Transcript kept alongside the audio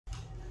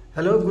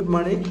Hello, good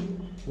morning.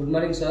 Good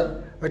morning,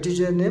 sir. What is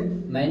your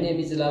name? My name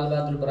is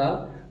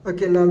Baral.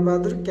 Okay,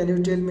 Bahadur, can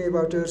you tell me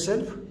about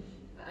yourself?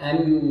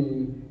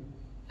 I'm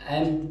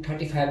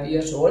 35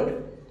 years old.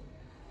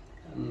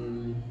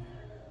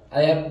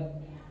 I am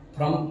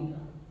from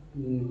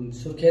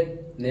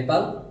Surkhet,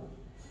 Nepal.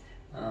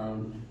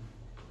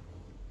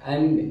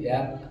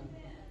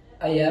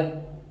 I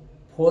have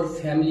 4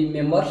 family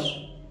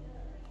members.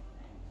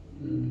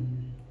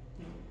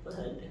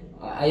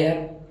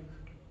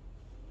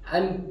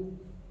 I'm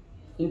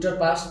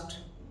interpast.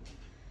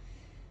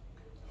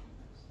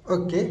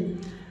 Okay.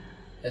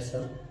 Yes,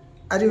 sir.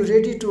 Are you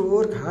ready to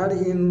work hard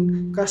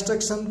in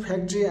construction,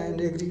 factory and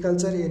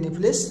agriculture any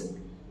place?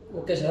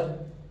 Okay, sir.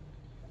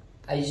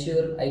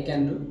 I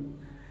can do.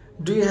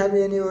 Do you have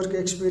any work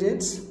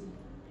experience?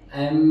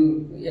 I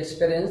am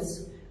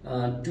experienced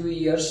 2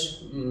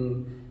 years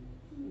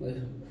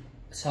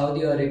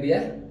Saudi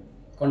Arabia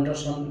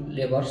construction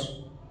labors.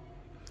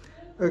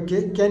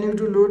 Okay. Can you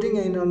do loading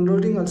and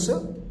unloading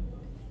also?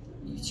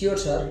 Sure,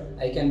 sir.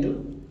 I can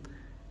do.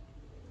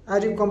 Are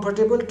you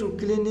comfortable to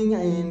cleaning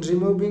and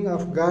removing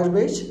of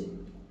garbage?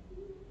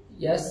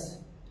 Yes,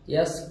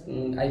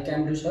 I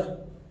can do, sir.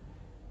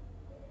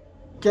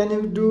 Can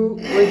you do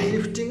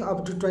weightlifting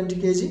up to 20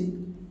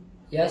 kg?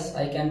 Yes,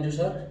 I can do,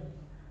 sir.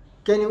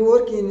 Can you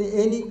work in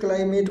any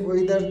climate,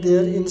 whether they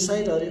are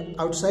inside or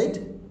outside?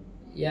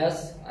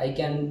 Yes, I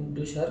can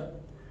do, sir.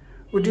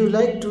 Would you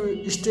like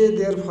to stay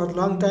there for a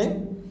long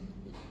time?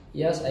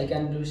 Yes, I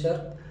can do,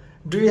 sir.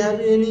 Do you have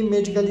any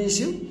medical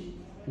issue?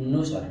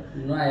 No, sir.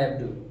 No, I have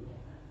to.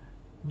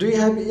 Do you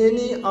have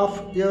any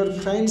of your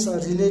friends or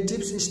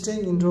relatives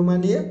staying in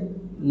Romania?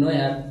 No, I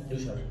have to,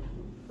 sir.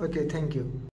 Okay, thank you.